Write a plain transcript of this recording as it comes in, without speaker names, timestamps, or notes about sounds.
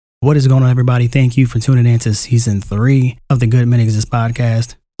What is going on, everybody? Thank you for tuning in to season 3 of the Good Men Exist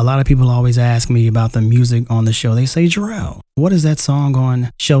podcast. A lot of people always ask me about the music on the show. They say, Jarrell, what is that song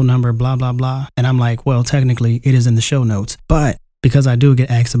on show number, blah, blah, blah? And I'm like, well, technically it is in the show notes. But because I do get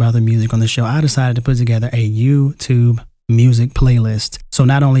asked about the music on the show, I decided to put together a YouTube music playlist. So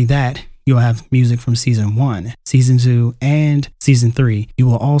not only that, you'll have music from season 1, season 2, and season 3. You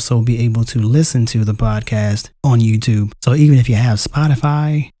will also be able to listen to the podcast on YouTube. So even if you have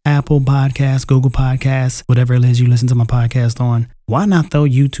Spotify, Apple Podcasts, Google Podcasts, whatever it is you listen to my podcast on, why not throw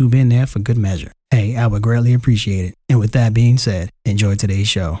YouTube in there for good measure? Hey, I would greatly appreciate it. And with that being said, enjoy today's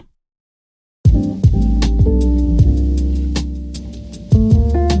show.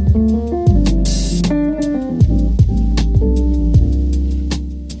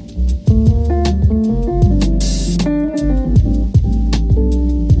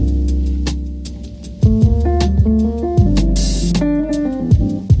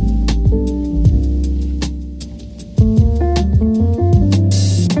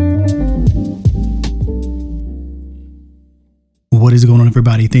 What is going on,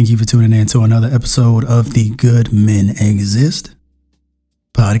 everybody? Thank you for tuning in to another episode of the Good Men Exist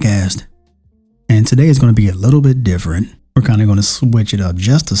podcast. And today is going to be a little bit different. We're kind of going to switch it up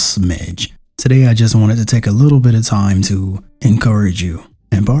just a smidge. Today, I just wanted to take a little bit of time to encourage you.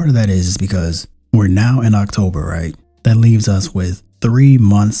 And part of that is because we're now in October, right? That leaves us with 3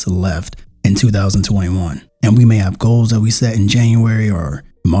 months left in 2021. And we may have goals that we set in January or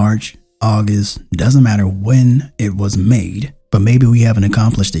March, August, doesn't matter when it was made. But maybe we haven't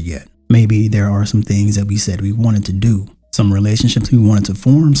accomplished it yet. Maybe there are some things that we said we wanted to do, some relationships we wanted to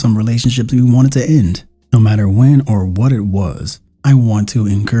form, some relationships we wanted to end. No matter when or what it was, I want to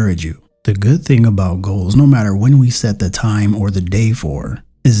encourage you. The good thing about goals, no matter when we set the time or the day for,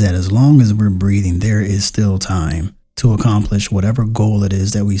 is that as long as we're breathing, there is still time to accomplish whatever goal it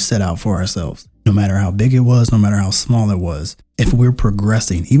is that we set out for ourselves. No matter how big it was, no matter how small it was. If we're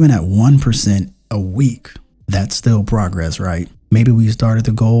progressing, even at 1% a week, that's still progress, right? Maybe we started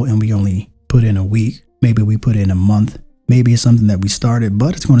the goal and we only put in a week. Maybe we put in a month. Maybe it's something that we started,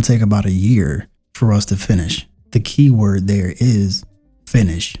 but it's going to take about a year for us to finish. The key word there is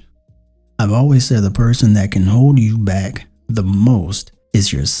finish. I've always said the person that can hold you back the most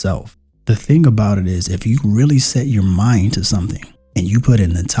is yourself. The thing about it is, if you really set your mind to something and you put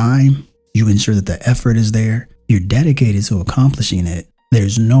in the time, you ensure that the effort is there, you're dedicated to accomplishing it,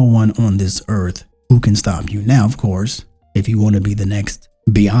 there's no one on this earth who can stop you. Now, of course, if you want to be the next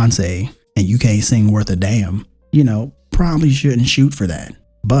Beyonce and you can't sing worth a damn, probably shouldn't shoot for that.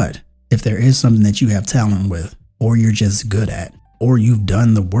 But if there is something that you have talent with, or you're just good at, or you've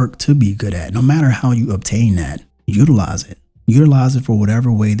done the work to be good at, no matter how you obtain that, utilize it. Utilize it for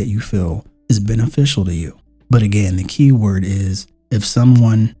whatever way that you feel is beneficial to you. But again, the key word is, if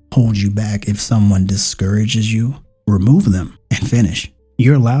someone holds you back, if someone discourages you, remove them and finish.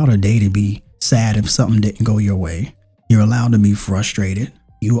 You're allowed a day to be sad if something didn't go your way. You're allowed to be frustrated.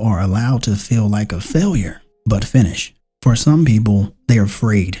 You are allowed to feel like a failure, but finish. For some people, they're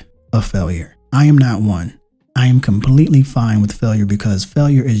afraid of failure. I am not one. I am completely fine with failure because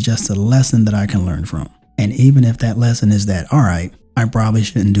failure is just a lesson that I can learn from. And even if that lesson is that, all right, I probably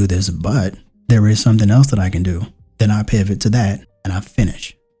shouldn't do this, but there is something else that I can do, then I pivot to that and I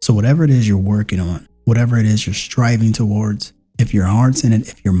finish. So whatever it is you're working on, whatever it is you're striving towards, if your heart's in it,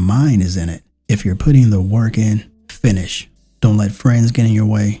 if your mind is in it, if you're putting the work in, finish. Don't let friends get in your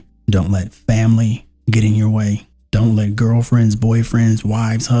way. Don't let family get in your way. Don't let girlfriends, boyfriends,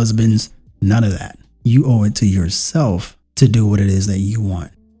 wives, husbands, none of that. You owe it to yourself to do what it is that you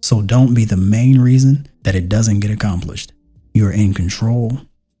want. So don't be the main reason that it doesn't get accomplished. You're in control.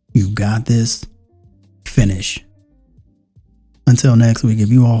 You got this. Finish. Until next week, if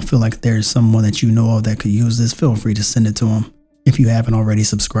you all feel like there's someone that you know of that could use this, feel free to send it to them. If you haven't already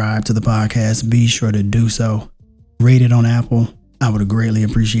subscribed to the podcast, be sure to do so. Rate it on Apple. I would greatly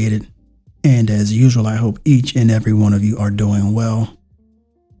appreciate it. And as usual, I hope each and every one of you are doing well.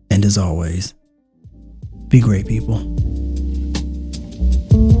 And as always, be great, people.